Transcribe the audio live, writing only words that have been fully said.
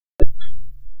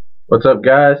What's up,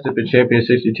 guys? Dippin' Champion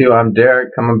 62. I'm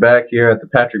Derek, coming back here at the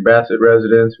Patrick Bassett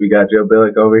residence. We got Joe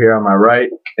Billick over here on my right,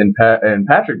 and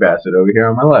Patrick Bassett over here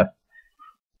on my left.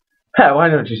 Pat, why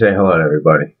don't you say hello to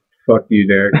everybody? Fuck you,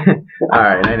 Derek.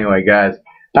 Alright, anyway, guys.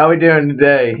 How we doing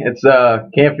today? It's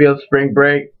Campfield spring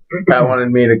break. Pat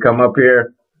wanted me to come up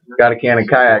here. Got a can of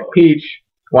Kayak Peach.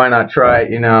 Why not try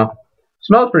it, you know?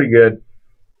 Smells pretty good.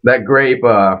 That grape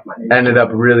ended up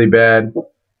really bad.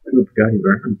 Oops, got you,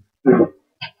 bro.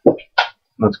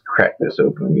 Let's crack this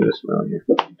open and get a smell here.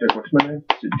 What's my name?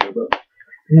 Is it Jobo?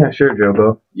 Yeah, sure,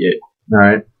 Jobo. Yeah.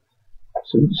 Alright.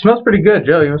 So, it smells pretty good,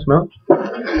 Joe. You want to smell it?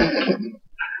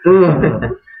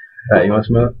 You want to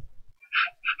smell it?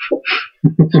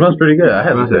 It smells pretty good, I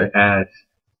have to say. Ass.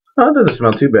 Oh, it doesn't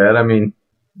smell too bad. I mean,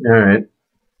 alright.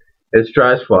 It's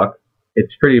dry as fuck.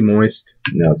 It's pretty moist.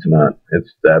 No, it's not.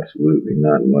 It's absolutely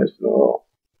not moist at all.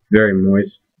 Very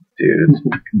moist. Dude, it's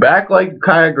back like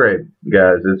kayak grape,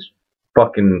 guys. It's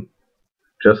fucking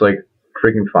just like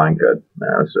freaking fine cut.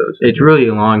 No, It's really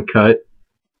a long cut.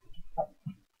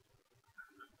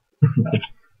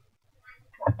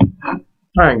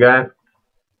 Alright, guys.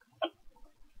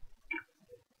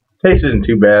 Taste isn't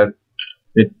too bad.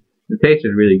 The taste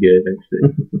is really good,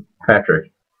 actually.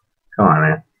 Patrick, come on,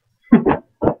 man.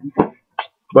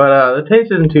 But the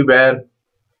taste isn't too bad.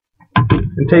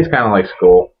 It tastes kind of like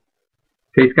Skull.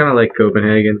 Tastes kind of like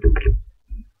Copenhagen.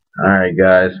 Alright,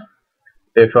 guys.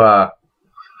 If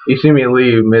you see me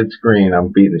leave mid-screen,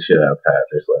 I'm beating the shit out of Pat.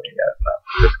 Just letting you guys know.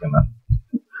 I'm just gonna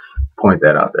point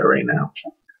that out there right now.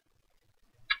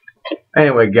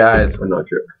 Anyway, guys. I'm not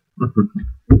sure.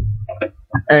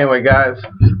 Anyway, guys.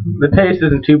 The taste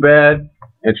isn't too bad.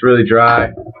 It's really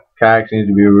dry. Kayak seems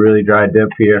to be a really dry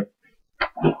dip here.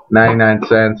 99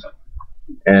 cents.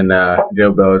 And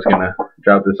Joe Bell is gonna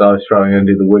drop this off. He's probably gonna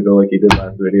do the wiggle like he did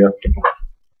last video.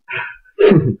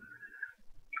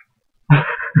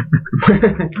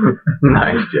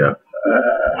 Nice, Joe.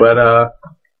 But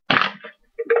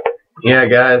yeah,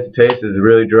 guys, the taste is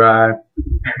really dry.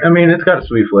 I mean, it's got a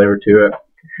sweet flavor to it.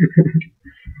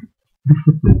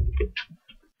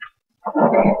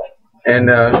 And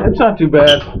it's not too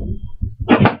bad.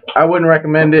 I wouldn't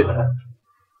recommend it.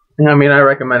 I mean, I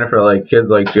recommend it for like kids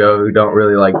like Joe who don't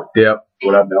really like dip.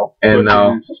 What up, no? And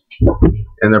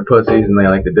they're pussies and they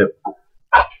like to dip.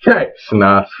 Okay,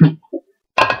 snuff.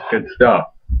 Good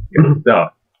stuff. Good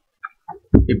stuff.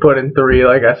 He put in 3,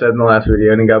 like I said in the last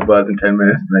video, and he got buzzed in 10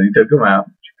 minutes, and then he took them out.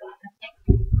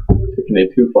 Taking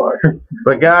it too far.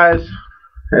 But guys,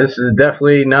 this is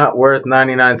definitely not worth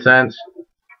 99 cents.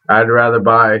 I'd rather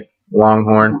buy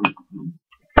Longhorn.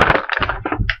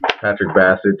 Patrick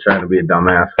Bassett trying to be a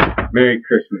dumbass. Merry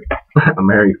Christmas.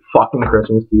 Merry fucking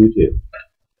Christmas to you too.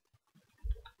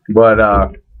 But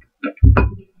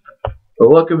the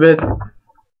look of it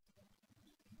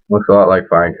looks a lot like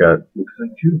fine cut. Looks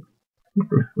like you.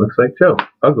 Looks like Joe.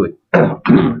 Ugly. Fuck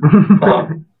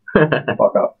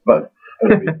up.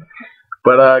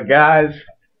 But guys,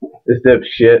 this dip's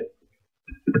shit.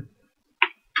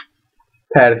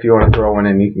 Pat, if you want to throw one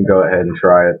in, you can go ahead and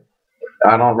try it.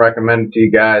 I don't recommend it to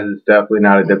you guys. It's definitely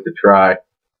not a dip to try.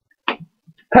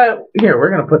 Pat, here,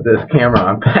 we're going to put this camera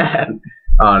on Pat.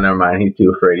 Oh, never mind. He's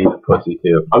too afraid. He's a pussy,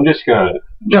 too. I'm just gonna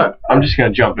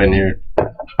jump in here.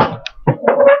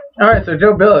 Alright, so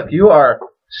Joe Billick, you are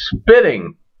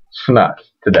spitting snuff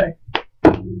today.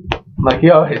 Like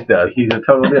he always does. He's a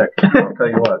total dick. I'll tell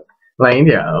you what. Lane,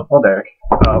 yeah. Well, Derek.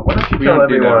 Why don't you tell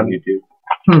everyone on YouTube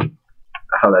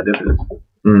how that dip is?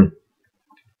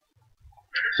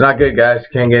 It's not good, guys.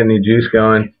 Can't get any juice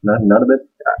going. Not a bit?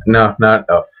 No, not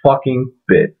a fucking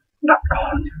bit.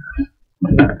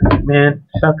 Man,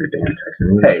 stop your damn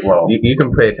texting. Hey, well. You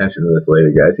can pay attention to this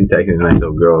later, guys. He's taking a nice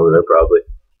little girl over there, probably.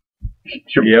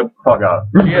 Yep, fuck off.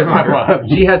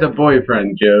 She has a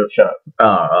boyfriend, Joe. Shut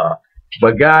up.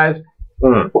 But guys,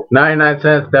 99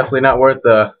 cents, definitely not worth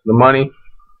the money.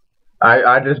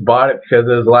 I just bought it because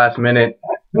it was last minute.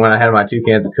 When I had my 2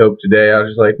 cans of Coke today, I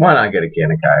was just like, why not get a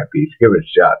can of Kayak Peach? Give it a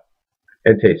shot.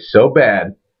 It tastes so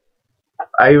bad.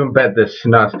 I even bet this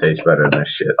snuff tastes better than this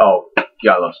shit. Oh,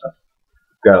 yeah, I love stuff.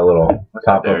 Got a little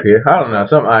pop up here. I don't know.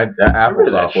 Some Apple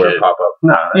software pop up.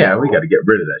 Nah. Yeah, we got to get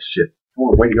rid of that shit.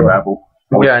 Way to go, Apple.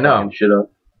 Yeah, I know. Shit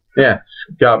up. Yeah,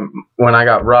 when I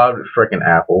got robbed, freaking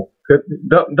Apple.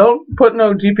 Don't put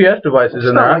no GPS devices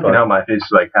in there. Now my face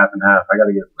is like half and half. I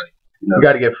gotta get like. You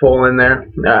got to get full in there.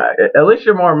 At least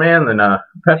you're more man than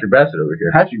Patrick Bassett over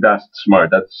here. Patrick Bassett's smart.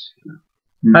 That's.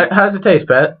 How's it taste,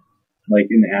 Pat? Like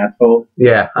in the asshole.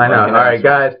 Yeah, I know. All right,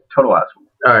 guys. Total asshole.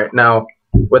 All right, now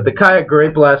with the Kayak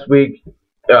grape last week,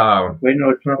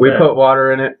 we put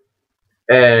water in it,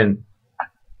 and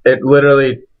it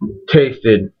literally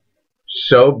tasted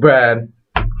so bad.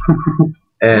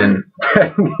 And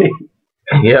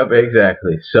yep,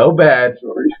 exactly. So bad.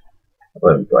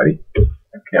 Love you, buddy.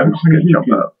 Okay, I'm just gonna jump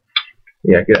up.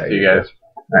 Yeah, good. See you guys.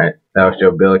 Alright, that was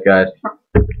Joe Billick, guys.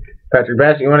 Patrick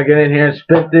Bass, you want to get in here and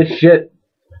spit this shit?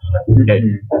 Thank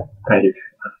you.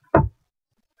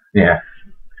 Yeah.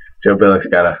 Joe Billick's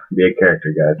gotta be a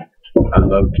character, guys. I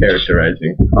love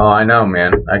characterizing. Oh, I know,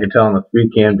 man. I can tell in the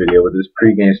pre-cam video with this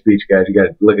pre-game speech, guys. You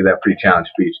gotta look at that pre-challenge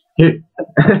speech.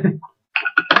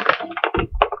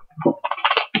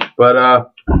 But,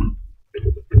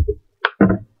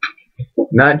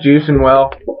 not juicing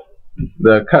well.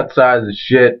 The cut size is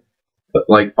shit. But,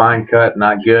 like, fine cut,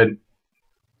 not good.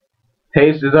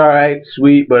 Taste is alright,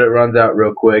 sweet, but it runs out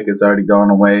real quick. It's already going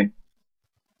away.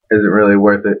 Isn't really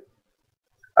worth it.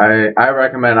 I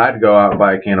recommend I'd go out and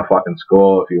buy a can of fucking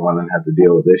Skull if you want to have to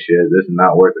deal with this shit. This is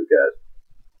not worth it, guys.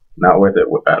 Not worth it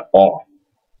at all.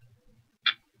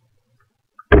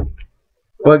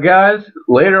 But guys,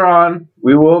 later on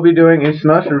we will be doing a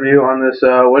snus review on this.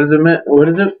 What is it? Mint? What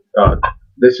is it?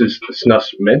 This is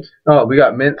snus mint. Oh, we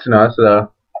got mint snus.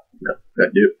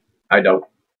 I don't.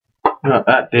 Oh,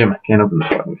 God damn it! Can't open the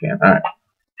fucking can. All right.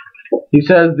 He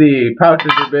says the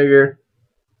pouches are bigger.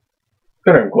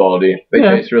 Good in quality. They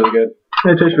taste really good.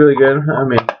 They taste really good. I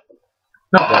mean,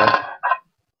 not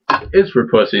bad. It's for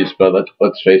pussies, but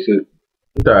let's face it.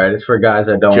 It's alright. It's for guys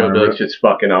that don't Joe want to. Billick's just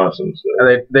fucking awesome. So.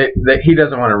 He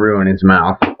doesn't want to ruin his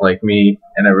mouth like me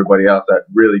and everybody else that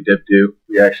really dip do.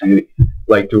 We actually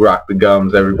like to rock the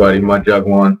gums. Everybody, Mud Jug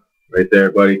 1, right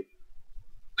there, buddy.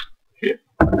 Yeah.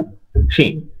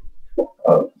 Sheen.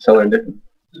 Southern Dip.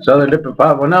 Southern Dip at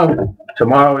 510.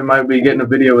 Tomorrow we might be getting a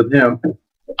video with him.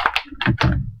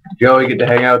 Joey, get to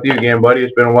hang out with you again, buddy.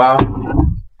 It's been a while.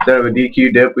 Instead of a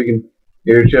DQ dip, we can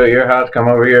either chill at your house, come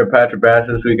over here at Patrick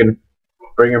Bass's. We can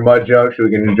bring your Mud Jugs so we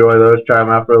can enjoy those, try them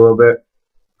out for a little bit.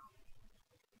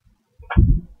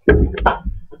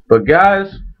 But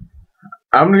guys,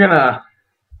 I'm gonna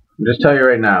just tell you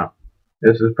right now,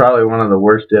 this is probably one of the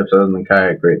worst dips other than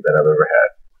Kayak Grape that I've ever had.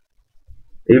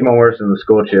 Even worse than the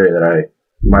Skull Cherry that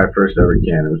my first ever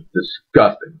can. It was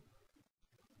disgusting.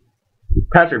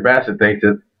 Patrick Bassett thinks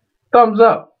it's thumbs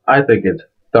up. I think it's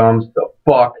thumbs the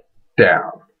fuck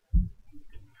down.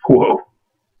 Whoa.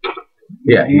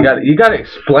 Yeah, you gotta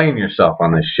explain yourself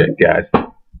on this shit, guys.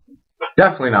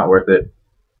 Definitely not worth it.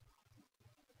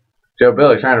 Joe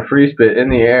Billick trying to free spit in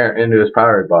the air into his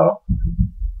Powerade bottle.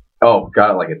 Oh,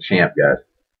 got it like a champ, guys.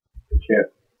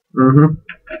 Champ. Mm-hmm.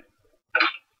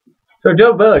 So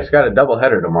Joe Billick's got a double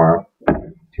header tomorrow.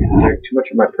 You're too much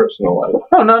of my personal life.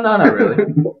 Oh, no, not really.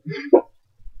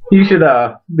 You should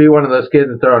be one of those kids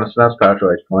and throw in a snus pouch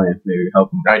while he's playing. Maybe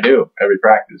help him. I do. Every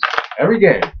practice. Every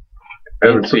game.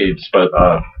 Every Siebes, but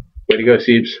way to go,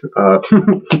 Siebes.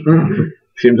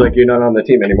 Seems like you're not on the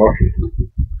team anymore.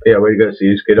 Yeah, way to go,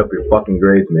 Siebes. Get up your fucking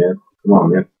grades, man. Come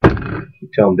on, man.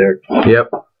 Tell him, Derek.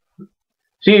 Yep.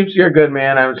 Siebes, you're a good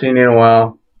man. I haven't seen you in a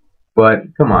while.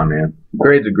 But, come on, man.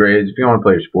 Grades are grades. If you want to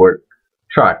play your sport,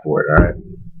 try for it, alright?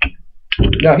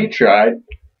 No, he tried.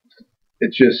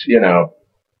 It's just,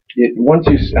 once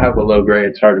you have a low grade,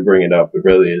 it's hard to bring it up. It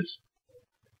really is.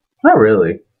 Not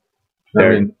really. I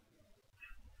mean,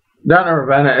 down in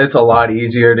Ravenna, it's a lot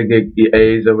easier to get the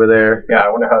A's over there. Yeah, I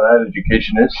wonder how that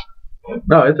education is.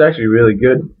 No, it's actually really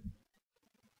good.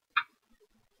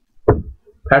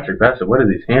 Patrick Bassett, what are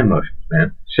these hand motions,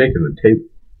 man? Shaking the tape.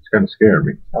 It's kind of scaring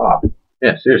me. Stop.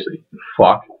 Yeah, seriously.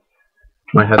 Fuck.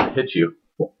 Might have to hit you.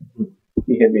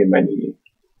 He hit me in my knee.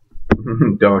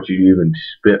 Don't you even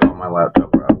spit on my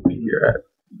laptop or I'll beat your ass.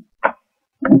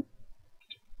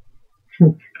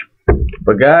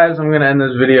 But guys, I'm gonna end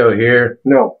this video here.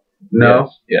 No.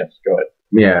 Yes, go ahead.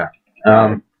 Yeah.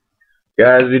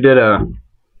 Guys, we did a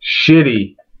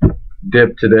shitty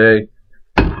dip today.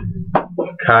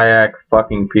 Kayak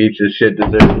fucking peach. This shit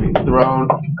deserves to be thrown.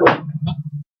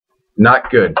 Not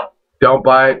good. Don't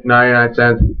buy it. 99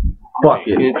 cents. Fuck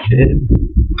it.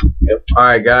 Yep.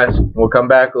 Alright, guys. We'll come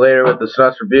back later with the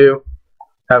snus review.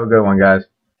 Have a good one, guys.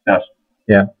 Yes.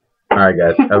 Yeah. Alright,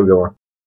 guys. Have a good one.